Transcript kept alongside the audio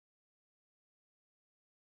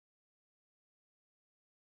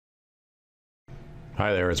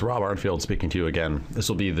Hi there, it's Rob Arnfield speaking to you again. This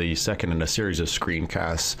will be the second in a series of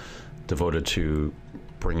screencasts devoted to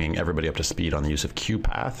bringing everybody up to speed on the use of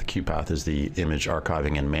Qpath. Qpath is the image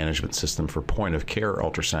archiving and management system for point-of-care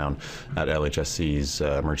ultrasound at LHSC's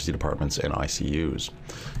emergency departments and ICUs.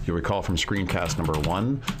 You'll recall from screencast number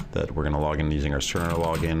 1 that we're going to log in using our Cerner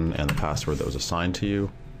login and the password that was assigned to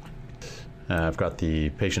you. I've got the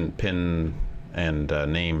patient PIN and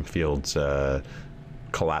name fields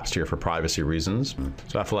collapsed here for privacy reasons.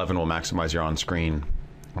 So F11 will maximize your on-screen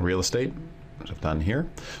real estate, as I've done here.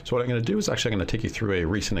 So what I'm going to do is actually I'm going to take you through a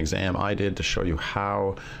recent exam I did to show you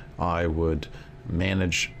how I would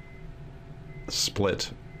manage,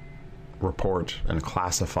 split, report, and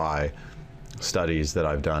classify studies that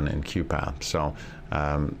I've done in Qpath. So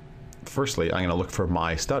firstly, I'm going to look for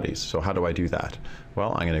my studies. So how do I do that?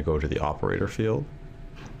 Well, I'm going to go to the operator field.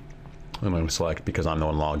 I'm going to select, because I'm the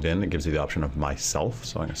one logged in, it gives you the option of myself,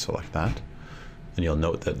 so I'm going to select that. And you'll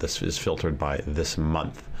note that this is filtered by this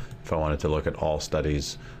month. If I wanted to look at all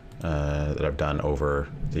studies that I've done over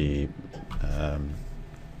the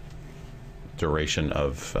duration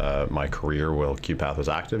of my career while Qpath was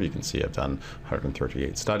active, you can see I've done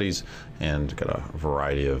 138 studies and got a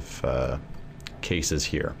variety of cases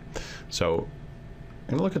here. So I'm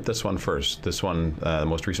going to look at this one first. This one, the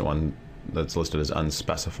most recent one, that's listed as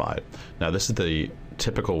unspecified. Now this is the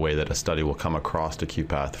typical way that a study will come across to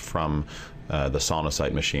Qpath from the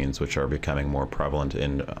sonocyte machines, which are becoming more prevalent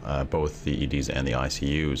in both the EDs and the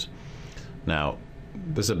ICUs. Now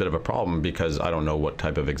this is a bit of a problem because I don't know what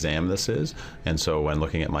type of exam this is, and so when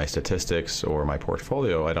looking at my statistics or my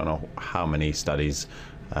portfolio, I don't know how many studies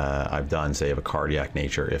I've done, say, of a cardiac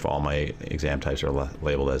nature, if all my exam types are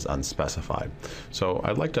labeled as unspecified. So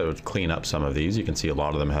I'd like to clean up some of these. You can see a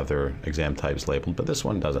lot of them have their exam types labeled, but this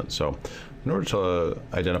one doesn't. So in order to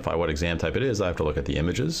identify what exam type it is, I have to look at the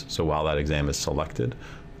images. So while that exam is selected,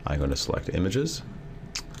 I'm going to select images,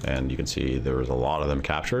 and you can see there's a lot of them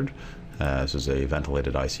captured. This is a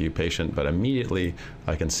ventilated ICU patient, but immediately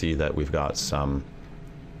I can see that we've got some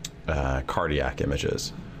cardiac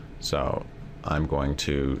images. So I'm going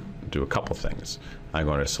to do a couple things. I'm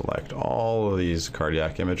going to select all of these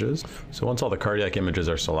cardiac images. So once all the cardiac images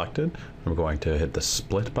are selected, I'm going to hit the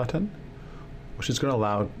split button, which is going to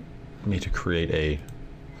allow me to create a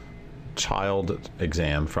child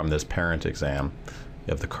exam from this parent exam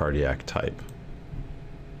of the cardiac type.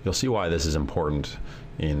 You'll see why this is important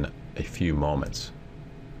in a few moments.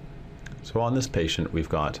 So on this patient, we've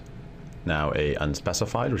got now a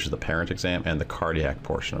unspecified, which is the parent exam, and the cardiac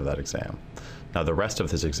portion of that exam. Now the rest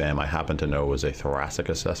of this exam I happen to know was a thoracic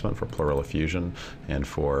assessment for pleural effusion and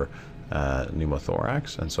for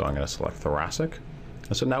pneumothorax, and so I'm going to select thoracic.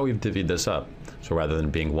 And so now we've divvied this up. So rather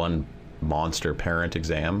than being one monster parent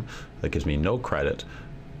exam that gives me no credit,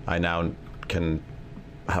 I now can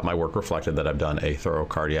have my work reflected that I've done a thorough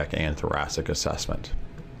cardiac and thoracic assessment.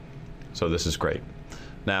 So this is great.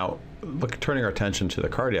 Now, turning our attention to the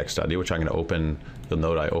cardiac study, which I'm going to open, you'll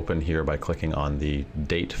note I open here by clicking on the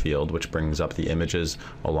date field, which brings up the images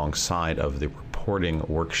alongside of the reporting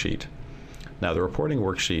worksheet. Now, the reporting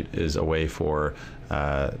worksheet is a way for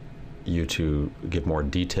you to give more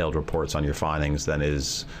detailed reports on your findings than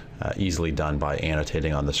is easily done by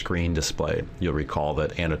annotating on the screen display. You'll recall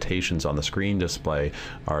that annotations on the screen display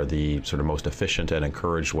are the sort of most efficient and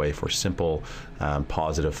encouraged way for simple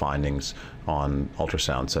positive findings on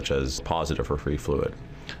ultrasound, such as positive for free fluid.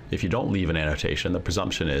 If you don't leave an annotation, the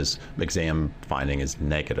presumption is exam finding is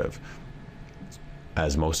negative,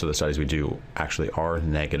 as most of the studies we do actually are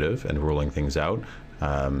negative and ruling things out.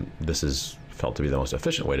 This is felt to be the most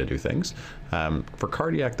efficient way to do things. For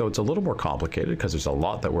cardiac, though, it's a little more complicated because there's a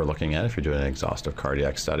lot that we're looking at if you're doing an exhaustive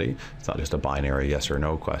cardiac study. It's not just a binary yes or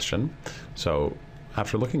no question. So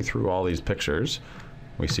after looking through all these pictures,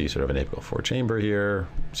 we see sort of an apical four-chamber here.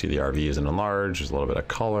 See the RV is enlarged. There's a little bit of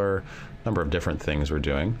color, number of different things we're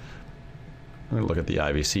doing. I'm going to look at the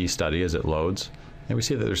IVC study as it loads, and we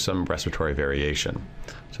see that there's some respiratory variation.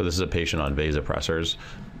 So this is a patient on vasopressors.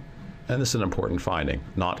 And this is an important finding,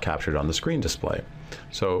 not captured on the screen display.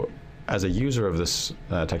 So as a user of this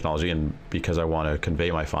technology, and because I want to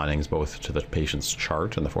convey my findings both to the patient's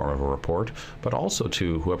chart in the form of a report, but also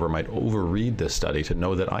to whoever might overread this study to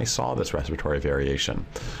know that I saw this respiratory variation,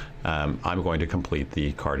 I'm going to complete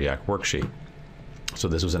the cardiac worksheet. So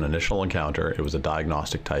this was an initial encounter, it was a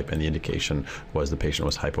diagnostic type, and the indication was the patient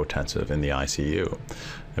was hypotensive in the ICU.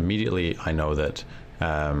 Immediately I know that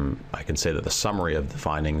I can say that the summary of the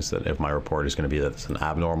findings of my report is going to be that it's an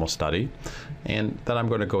abnormal study, and that I'm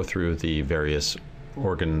going to go through the various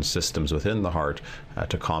organ systems within the heart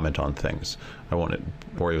to comment on things. I won't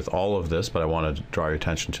bore you with all of this, but I want to draw your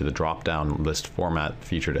attention to the drop-down list format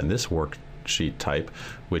featured in this worksheet type,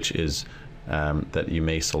 which is that you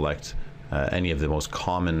may select any of the most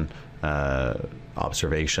common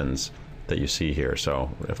observations that you see here. So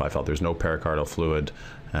if I felt there's no pericardial fluid,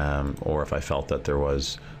 or if I felt that there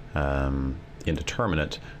was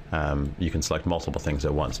indeterminate, you can select multiple things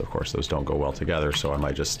at once. Of course, those don't go well together, so I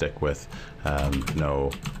might just stick with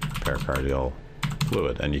no pericardial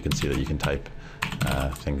fluid, and you can see that you can type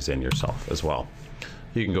things in yourself as well.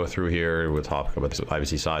 You can go through here with topic about the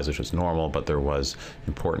IVC size, which was normal, but there was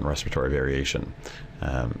important respiratory variation.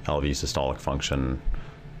 LV systolic function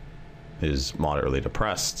is moderately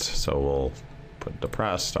depressed, so we'll put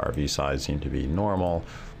depressed. RV size seemed to be normal,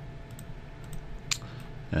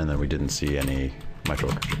 and then we didn't see any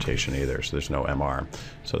mitral regurgitation either, so there's no MR.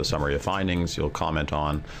 So the summary of findings you'll comment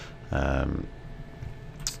on: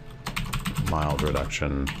 mild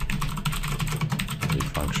reduction,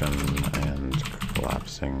 function, and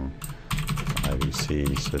collapsing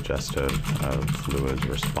IVC suggestive of fluid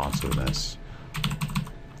responsiveness.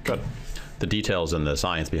 Good. The details and the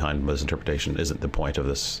science behind this interpretation isn't the point of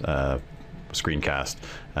this screencast,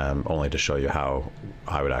 only to show you how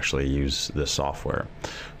I would actually use this software.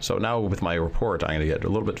 So now with my report, I'm going to get a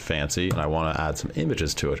little bit fancy, and I want to add some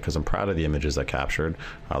images to it because I'm proud of the images I captured.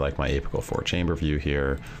 I like my apical 4-chamber view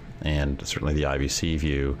here, and certainly the IVC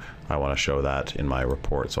view. I want to show that in my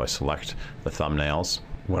report. So I select the thumbnails.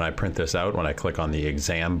 When I print this out, when I click on the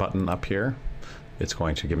exam button up here, it's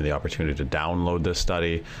going to give me the opportunity to download this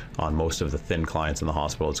study. On most of the thin clients in the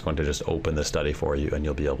hospital, it's going to just open the study for you, and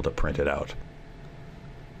you'll be able to print it out.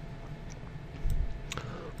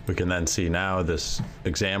 We can then see now this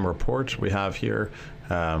exam report we have here,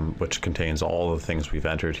 which contains all the things we've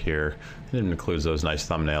entered here. It includes those nice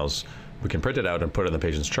thumbnails. We can print it out and put it in the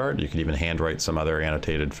patient's chart. You can even handwrite some other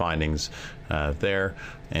annotated findings there.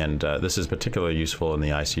 And this is particularly useful in the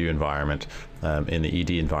ICU environment. In the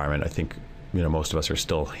ED environment, I think most of us are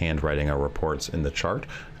still handwriting our reports in the chart.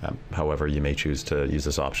 However, you may choose to use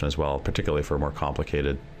this option as well, particularly for more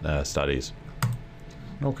complicated studies.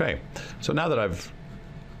 Okay, so now that I've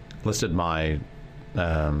listed my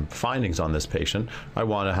findings on this patient, I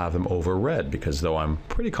want to have them overread, because though I'm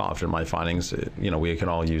pretty confident in my findings, we can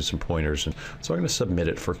all use some pointers. And so I'm going to submit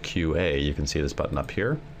it for QA. You can see this button up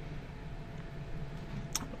here.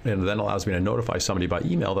 And then allows me to notify somebody by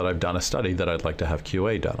email that I've done a study that I'd like to have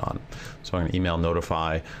QA done on. So I'm going to email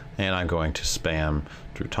notify, and I'm going to spam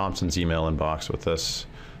Drew Thompson's email inbox with this,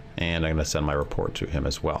 and I'm going to send my report to him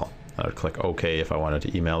as well. I would click OK if I wanted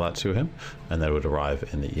to email that to him, and then it would arrive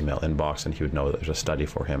in the email inbox, and he would know that there's a study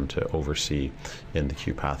for him to oversee in the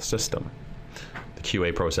Qpath system. The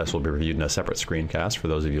QA process will be reviewed in a separate screencast for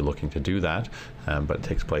those of you looking to do that, but it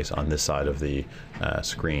takes place on this side of the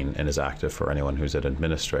screen and is active for anyone who's an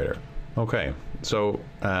administrator. Okay, so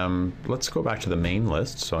let's go back to the main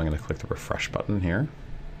list. So I'm going to click the refresh button here.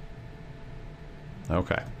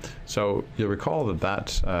 Okay, so you'll recall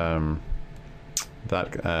that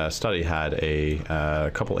that study had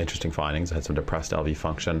a couple interesting findings. It had some depressed LV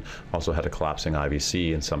function, also had a collapsing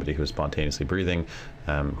IVC in somebody who was spontaneously breathing,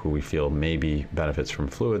 who we feel maybe benefits from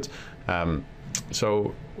fluids.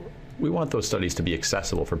 So we want those studies to be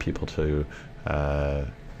accessible for people to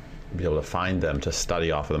be able to find them, to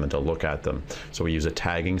study off of them, and to look at them. So we use a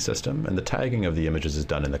tagging system, and the tagging of the images is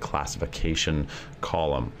done in the classification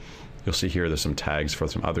column. You'll see here there's some tags for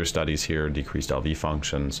some other studies here: decreased LV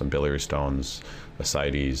function, some biliary stones,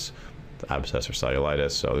 ascites, abscess or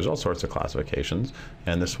cellulitis. So there's all sorts of classifications.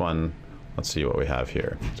 And this one, let's see what we have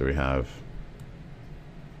here. So we have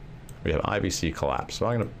IVC collapse. So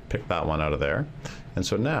I'm going to pick that one out of there. And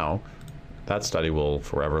so now that study will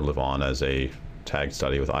forever live on as a tagged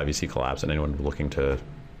study with IVC collapse, and anyone looking to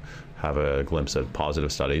have a glimpse at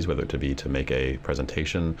positive studies, whether it be to make a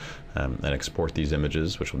presentation and export these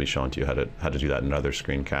images, which will be shown to you how to do that in another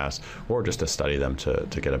screencast, or just to study them to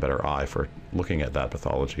get a better eye for looking at that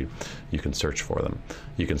pathology. You can search for them.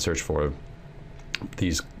 You can search for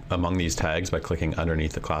these among these tags by clicking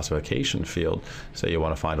underneath the classification field. Say you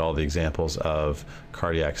want to find all the examples of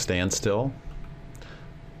cardiac standstill.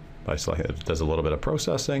 By selecting it, does a little bit of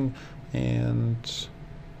processing, and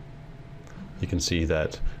you can see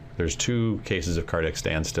that there's 2 cases of cardiac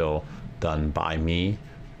standstill done by me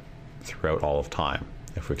throughout all of time.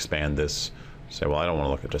 If we expand this, say, well, I don't want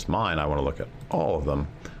to look at just mine, I want to look at all of them,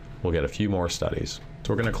 we'll get a few more studies. So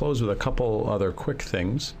we're going to close with a couple other quick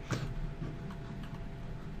things.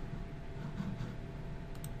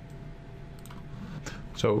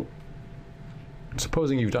 So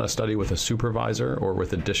Supposing you've done a study with a supervisor or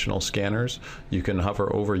with additional scanners, you can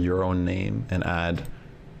hover over your own name and add,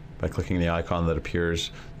 by clicking the icon that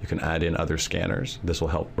appears, you can add in other scanners. This will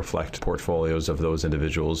help reflect portfolios of those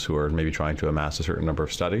individuals who are maybe trying to amass a certain number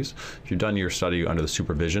of studies. If you've done your study under the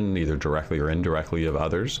supervision, either directly or indirectly, of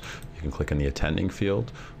others, you can click in the attending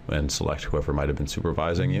field and select whoever might have been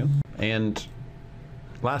supervising you. And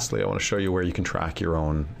lastly, I want to show you where you can track your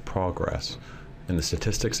own progress. In the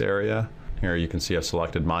statistics area, here you can see I've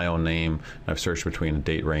selected my own name, and I've searched between a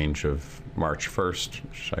date range of March 1st,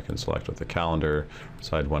 which I can select with the calendar,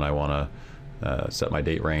 decide when I want to set my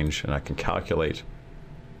date range, and I can calculate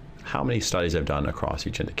how many studies I've done across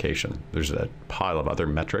each indication. There's a pile of other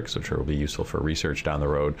metrics which will be useful for research down the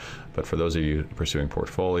road, but for those of you pursuing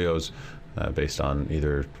portfolios, based on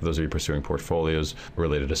either, for those of you pursuing portfolios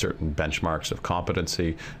related to certain benchmarks of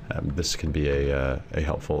competency, this can be a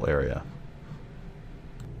helpful area.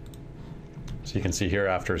 So you can see here,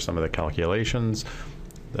 after some of the calculations,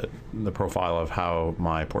 that the profile of how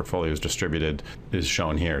my portfolio is distributed is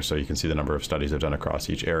shown here. So you can see the number of studies I've done across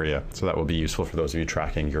each area. So that will be useful for those of you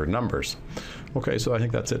tracking your numbers. Okay, so I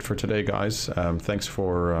think that's it for today, guys. Thanks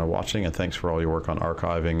for watching, and thanks for all your work on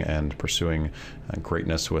archiving and pursuing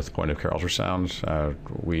greatness with point-of-care ultrasound.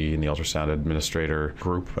 We in the ultrasound administrator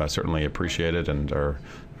group certainly appreciate it and are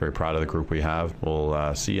very proud of the group we have.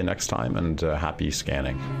 We'll see you next time, and happy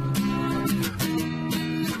scanning.